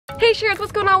Hey Sharers,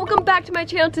 what's going on? Welcome back to my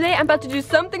channel. Today I'm about to do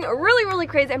something really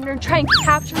crazy. I'm gonna try and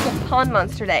capture the pond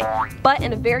monster today, but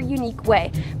in a very unique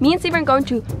way. Me and Steve are going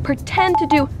to pretend to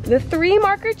do the 3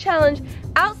 marker challenge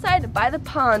outside by the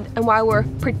pond, and while we're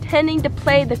pretending to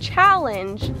play the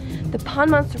challenge, the pond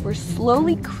monster will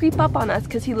slowly creep up on us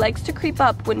because he likes to creep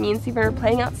up when me and Steve are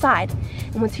playing outside.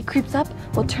 And once he creeps up,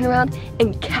 we'll turn around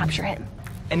and capture him.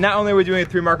 And not only are we doing a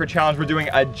 3 marker challenge, we're doing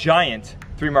a giant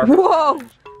 3 marker Whoa!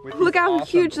 challenge. Look how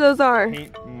huge those are.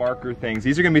 Paint marker things.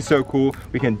 These are gonna be so cool.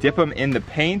 We can dip them in the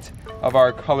paint of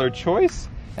our color choice,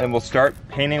 and we'll start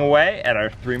painting away at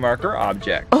our 3 marker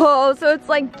object. Oh, so it's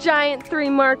like giant 3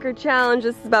 marker challenge.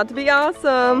 This is about to be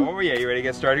awesome. Oh yeah, you ready to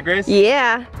get started, Grace?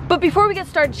 Yeah. But before we get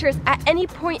started, Sharers, at any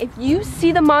point, if you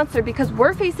see the monster, because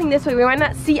we're facing this way, we might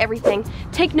not see everything,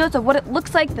 take notes of what it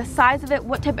looks like, the size of it,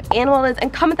 what type of animal it is,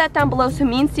 and comment that down below so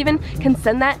me and Steven can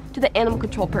send that to the animal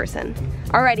control person.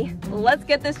 Alrighty, let's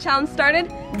get this challenge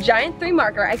started. Giant 3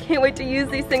 marker. I can't wait to use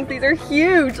these things. These are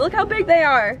huge. Look how big they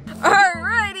are.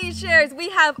 Alrighty, Sharers, we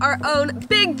have our own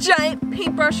big giant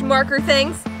paintbrush marker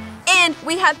things. And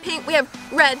we have paint. We have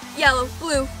red, yellow,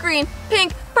 blue, green,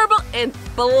 pink, purple, and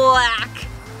black.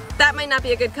 That might not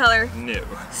be a good color. No.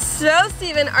 So,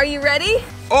 Steven, are you ready?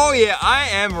 Oh yeah, I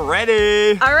am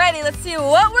ready. Alrighty, let's see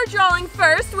what we're drawing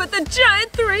first with the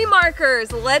giant 3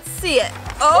 markers. Let's see it.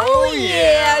 Oh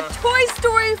yeah, Toy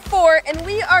Story 4, and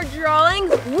we are drawing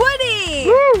Woody.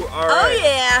 Woo, all right. Oh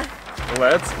yeah.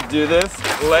 Let's do this.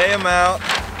 Lay him out.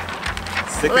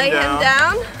 Stick Lay him down. him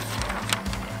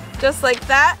down. Just like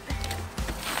that.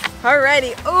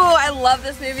 Alrighty. Oh, I love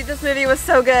this movie. This movie was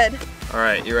so good. All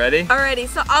right, you ready? Alrighty,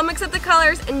 so I'll mix up the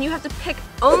colors, and you have to pick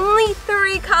only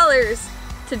 3 colors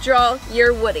to draw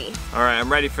your Woody. All right,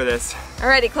 I'm ready for this.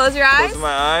 Alrighty, close your eyes. Close my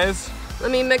eyes.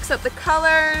 Let me mix up the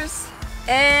colors.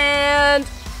 And,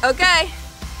 okay.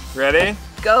 Ready?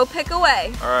 Go pick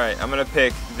away. All right, I'm gonna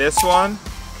pick this one.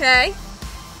 Okay.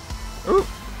 Ooh.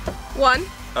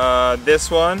 1. This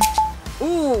one.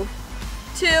 Ooh.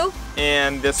 2.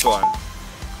 And this one.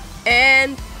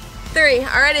 And 3.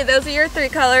 Alrighty, those are your 3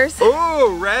 colors.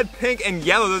 Ooh, red, pink, and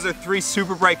yellow. Those are 3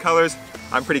 super bright colors.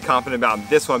 I'm pretty confident about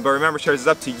this one, but remember, Sharers, it's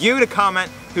up to you to comment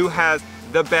who has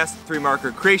the best 3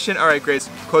 marker creation. All right, Grace,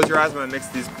 close your eyes. I'm gonna mix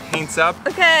these paints up.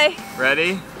 Okay.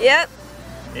 Ready? Yep.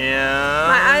 And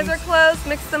My eyes are closed,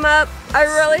 mix them up. I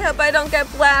really hope I don't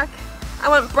get black. I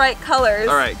want bright colors.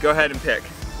 all right, go ahead and pick.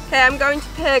 Okay, I'm going to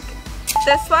pick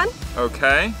this one,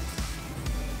 Okay.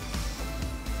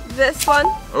 this one,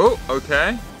 Oh,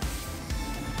 okay.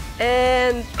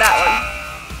 and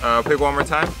that Pick one more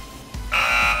time.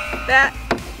 one. That.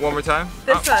 One more time.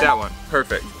 This Oh, one. that one.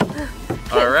 Perfect.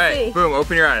 All right. see. Boom.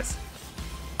 Open your eyes.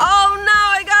 Oh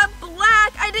no, I got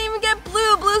black. I didn't even get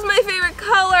blue. Blue's my favorite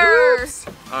color. Oops.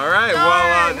 All right.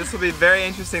 Well, Darn. this will be very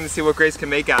interesting to see what Grace can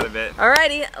make out of it.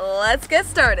 Alrighty, let's get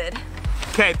started.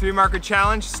 Okay, 3 marker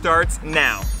challenge starts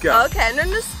now. Go. Okay, I'm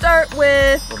gonna start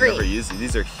with I've green. never used these.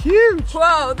 These are huge.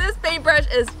 Whoa, this paintbrush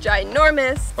is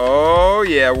ginormous. Oh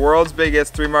yeah, world's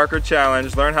biggest 3 marker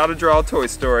challenge. Learn how to draw a Toy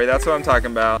Story. That's what I'm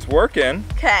talking about. It's working.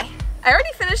 Okay, I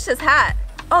already finished his hat.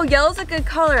 Oh, yellow's a good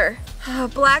color.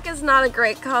 Black is not a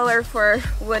great color for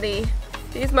Woody.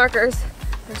 These markers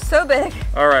are so big.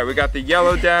 All right, we got the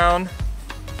yellow down.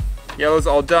 Yellow's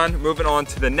all done. Moving on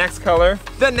to the next color.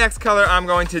 The next color I'm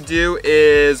going to do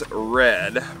is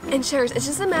red. And Sharers, it's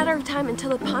just a matter of time until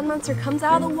the pond monster comes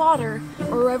out of the water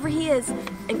or wherever he is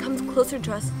and comes closer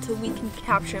to us till we can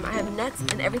capture him. I have nets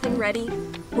and everything ready.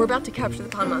 We're about to capture the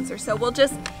pond monster. So we'll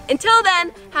just, until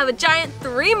then, have a giant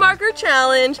 3 marker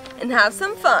challenge and have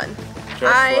some fun.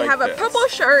 I like have a this. purple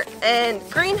shirt and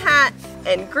green hat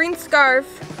and green scarf.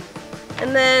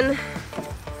 And then,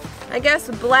 I guess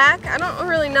black. I don't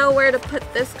really know where to put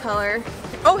this color.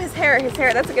 Oh, his hair,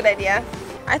 that's a good idea.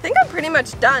 I think I'm pretty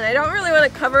much done. I don't really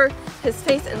want to cover his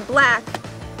face in black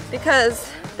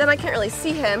because then I can't really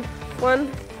see him.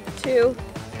 1, 2,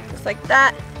 just like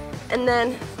that. And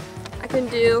then I can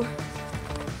do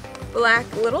black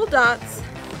little dots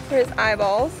for his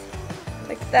eyeballs,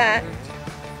 like that.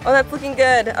 Oh, that's looking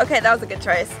good. Okay, that was a good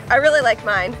choice. I really like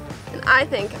mine. And I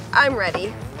think I'm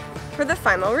ready for the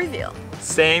final reveal.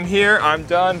 Same here, I'm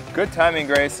done. Good timing,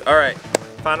 Grace. All right,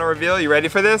 final reveal, you ready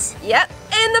for this? Yep,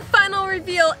 and the final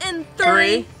reveal in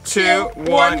 3, 2,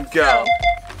 1, go.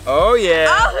 Oh yeah.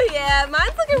 Oh yeah,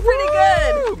 mine's looking pretty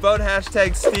good. Vote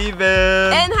hashtag Steven.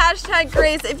 And hashtag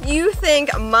Grace if you think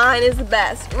mine is the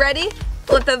best. Ready?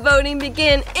 Let the voting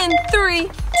begin in 3,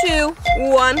 2,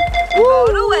 1.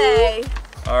 Vote away.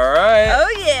 All right.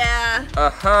 Oh yeah.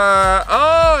 Uh-huh.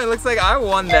 Oh, it looks like I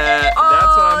won that. Oh,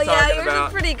 That's what I'm yeah, talking yours about.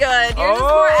 is pretty good. Yours is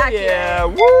more accurate. Yeah.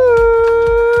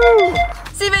 Woo!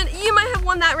 Steven, you might have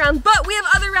won that round, but we have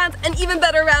other rounds and even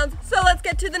better rounds, so let's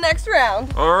get to the next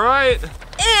round. All right.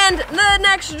 And the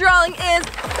next drawing is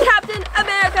Captain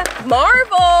America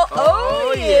Marvel.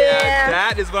 Oh yeah.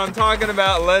 That is what I'm talking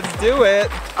about. Let's do it.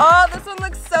 Oh, this one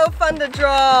looks so fun to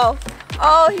draw.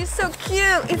 Oh, he's so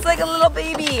cute. He's like a little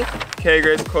baby. Okay,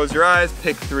 Grace, close your eyes.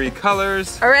 Pick 3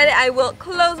 colors. Alrighty, I will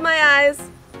close my eyes.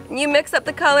 You mix up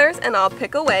the colors and I'll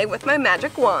pick away with my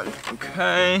magic wand.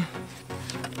 Okay.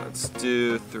 Let's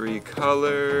do 3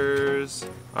 colors.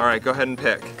 All right, go ahead and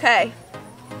pick. Okay.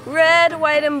 Red,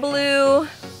 white, and blue.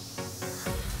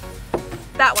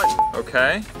 That one.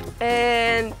 Okay.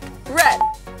 And red.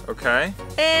 Okay.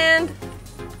 And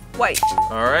white.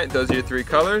 All right, those are your 3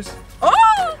 colors.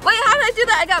 Oh! Wait, how did I do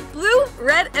that? I got blue,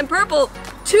 red, and purple.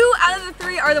 2 out of the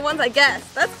 3 are the ones I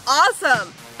guessed. That's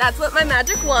awesome. That's what my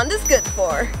magic wand is good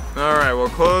for. All right, well,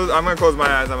 I'm gonna close my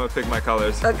eyes. I'm gonna pick my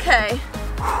colors. Okay.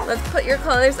 Let's put your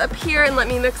colors up here and let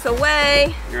me mix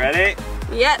away. You ready?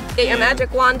 Yep, get your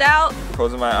magic wand out.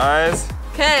 Closing my eyes.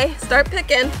 Okay, start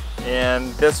picking.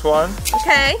 And this one.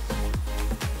 Okay.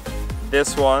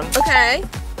 This one. Okay.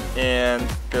 And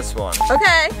this one.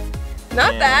 Okay.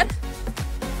 Not bad.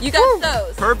 You got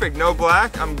those. Perfect, no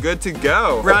black. I'm good to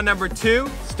go. Round number 2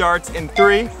 starts in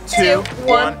 3, 2,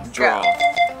 1, draw.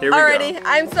 Here we Alrighty, go.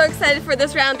 I'm so excited for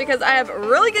this round because I have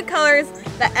really good colors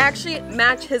that actually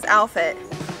match his outfit.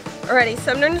 Alrighty,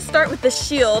 so I'm going to start with the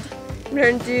shield. I'm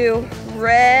going to do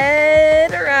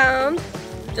red around,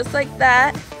 just like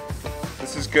that.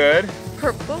 This is good.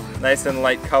 Purple. Nice and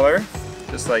light color,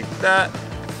 just like that.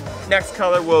 Next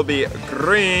color will be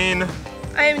green.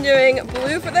 I am doing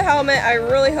blue for the helmet. I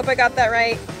really hope I got that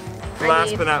right.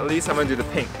 Last but not least, I'm going to do the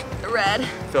pink. Red.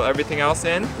 Fill everything else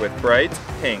in with bright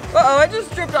pink. Uh-oh, I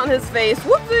just dripped on his face.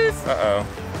 Whoopsies. Uh-oh.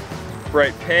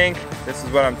 Bright pink. This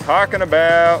is what I'm talking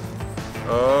about.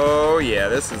 Oh yeah,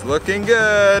 this is looking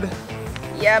good.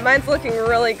 Yeah, mine's looking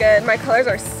really good. My colors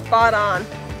are spot on.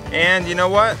 And you know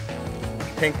what?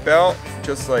 Pink belt,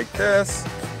 just like this.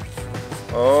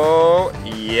 Oh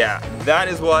yeah, that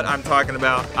is what I'm talking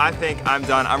about. I think I'm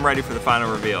done. I'm ready for the final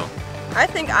reveal. I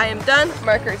think I am done.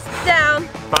 Markers down.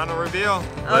 Final reveal.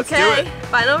 Let's do Okay, it.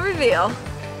 final reveal.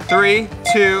 3,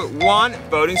 2, 1.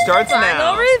 Voting starts now.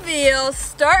 Final reveal.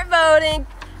 Start voting.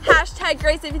 Hashtag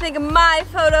Grace if you think my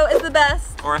photo is the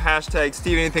best. Or hashtag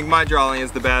Steven, you think my drawing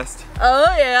is the best.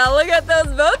 Oh yeah, look at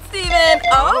those votes, Steven.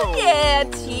 Oh yeah,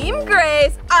 Team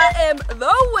Grace. I am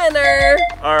the winner.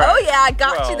 All right. Oh yeah, I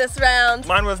got you this round.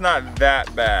 Mine was not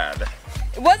that bad.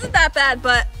 It wasn't that bad,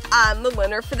 but I'm the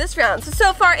winner for this round.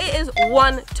 So far it is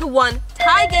 1-1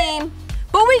 tie game.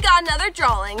 But we got another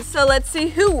drawing, so let's see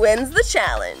who wins the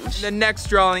challenge. The next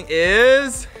drawing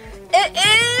is... It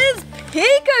is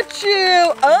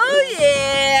Pikachu! Oh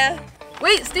yeah!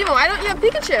 Wait, Steven, why don't you have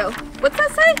Pikachu? What's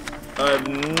that say? I have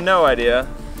no idea.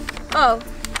 Oh,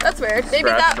 that's weird. Maybe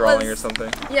Scratch that drawing was... or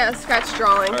something. Yeah, scratch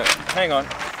drawing. All right, hang on.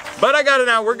 But I got it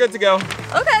now, we're good to go.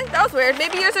 Okay, that was weird.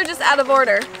 Maybe yours are just out of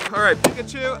order. All right,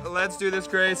 Pikachu, let's do this,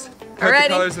 Grace. Put Alrighty. the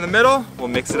colors in the middle. We'll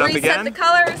mix it up again. Reset the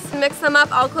colors, mix them up.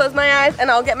 I'll close my eyes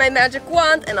and I'll get my magic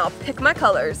wand and I'll pick my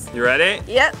colors. You ready?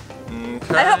 Yep.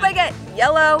 Okay. I hope I get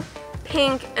yellow,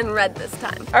 pink, and red this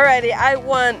time. Alrighty, I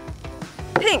want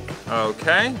pink.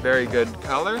 Okay, very good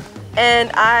color.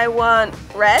 And I want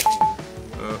red.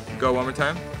 Go one more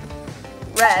time.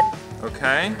 Red.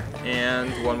 Okay,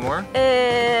 and one more.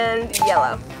 And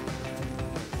yellow.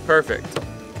 Perfect.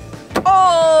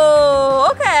 Oh,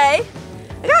 okay.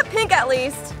 I got pink at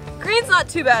least. Green's not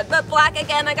too bad, but black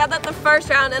again, I got that the first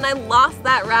round and I lost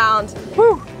that round.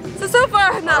 Whew. So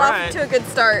far I'm not off to a good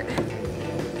start.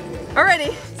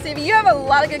 Alrighty, Stevie, you have a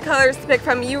lot of good colors to pick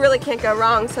from. You really can't go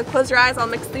wrong, so close your eyes, I'll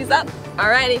mix these up.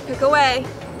 Alrighty, pick away.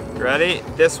 Ready?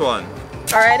 This one.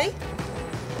 Alrighty.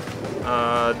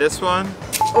 This one.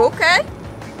 Okay.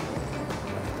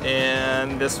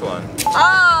 And this one.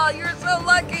 Oh, you're so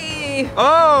lucky.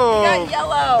 Oh! You got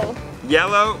yellow.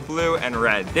 Yellow, blue, and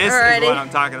red. This is what I'm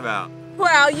talking about.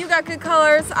 Wow, you got good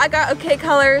colors. I got okay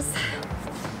colors.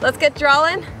 Let's get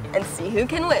drawing and see who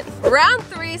can win. Round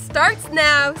 3 starts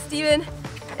now, Steven.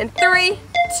 In 3,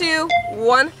 2,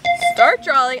 1, start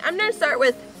drawing. I'm gonna start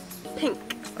with pink.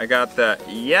 I got the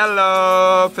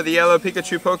yellow for the yellow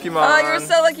Pikachu Pokemon. Oh, you're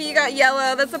so lucky you got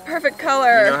yellow. That's a perfect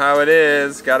color. You know how it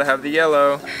is. Gotta have the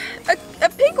yellow. A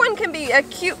pink one can be a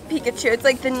cute Pikachu. It's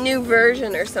like the new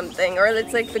version or something, or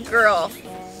it's like the girl.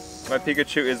 My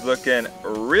Pikachu is looking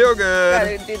real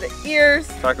good. Gotta do the ears.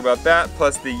 Talk about that,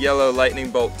 plus the yellow lightning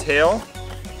bolt tail.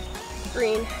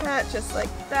 Green hat, just like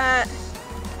that.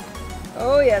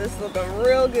 Oh yeah, this is looking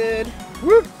real good.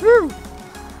 Woo, woo.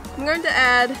 I'm going to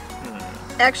add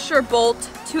extra bolt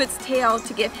to its tail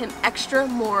to give him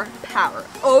more power.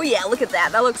 Oh yeah, look at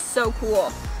that. That looks so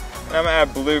cool. And I'm gonna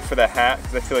add blue for the hat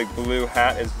because I feel like blue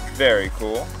hat is very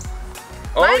cool.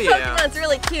 Oh My yeah. Pokemon's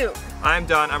really cute. I'm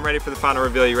done. I'm ready for the final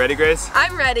reveal. You ready, Grace?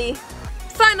 I'm ready.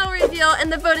 Final reveal,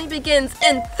 and the voting begins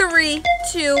in 3,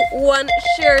 2, 1.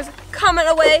 Shares, comment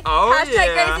away. Oh Hashtag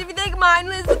yeah. Grace if you think mine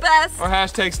is the best. Or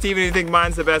hashtag Steven if you think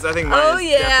mine's the best. I think mine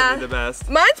is definitely the best.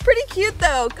 Mine's pretty cute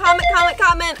though. Comment, comment,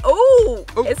 comment. Oh,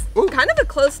 it's kind of a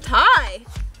close tie.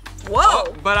 Whoa.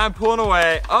 Oh, but I'm pulling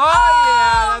away. Oh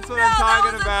yeah, that's what I'm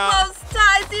talking about. That was a close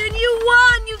tie, Steven. You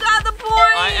won. You got the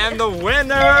point. I am the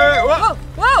winner. Whoa,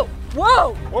 whoa,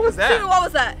 whoa. What was that? Steven, what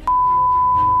was that?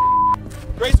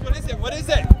 Grace, what is it? What is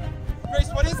it? Grace,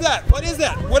 what is that? What is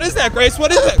that? What is that, Grace?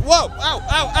 What is it? Whoa! Ow!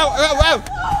 Ow! Ow! Ow! Ow!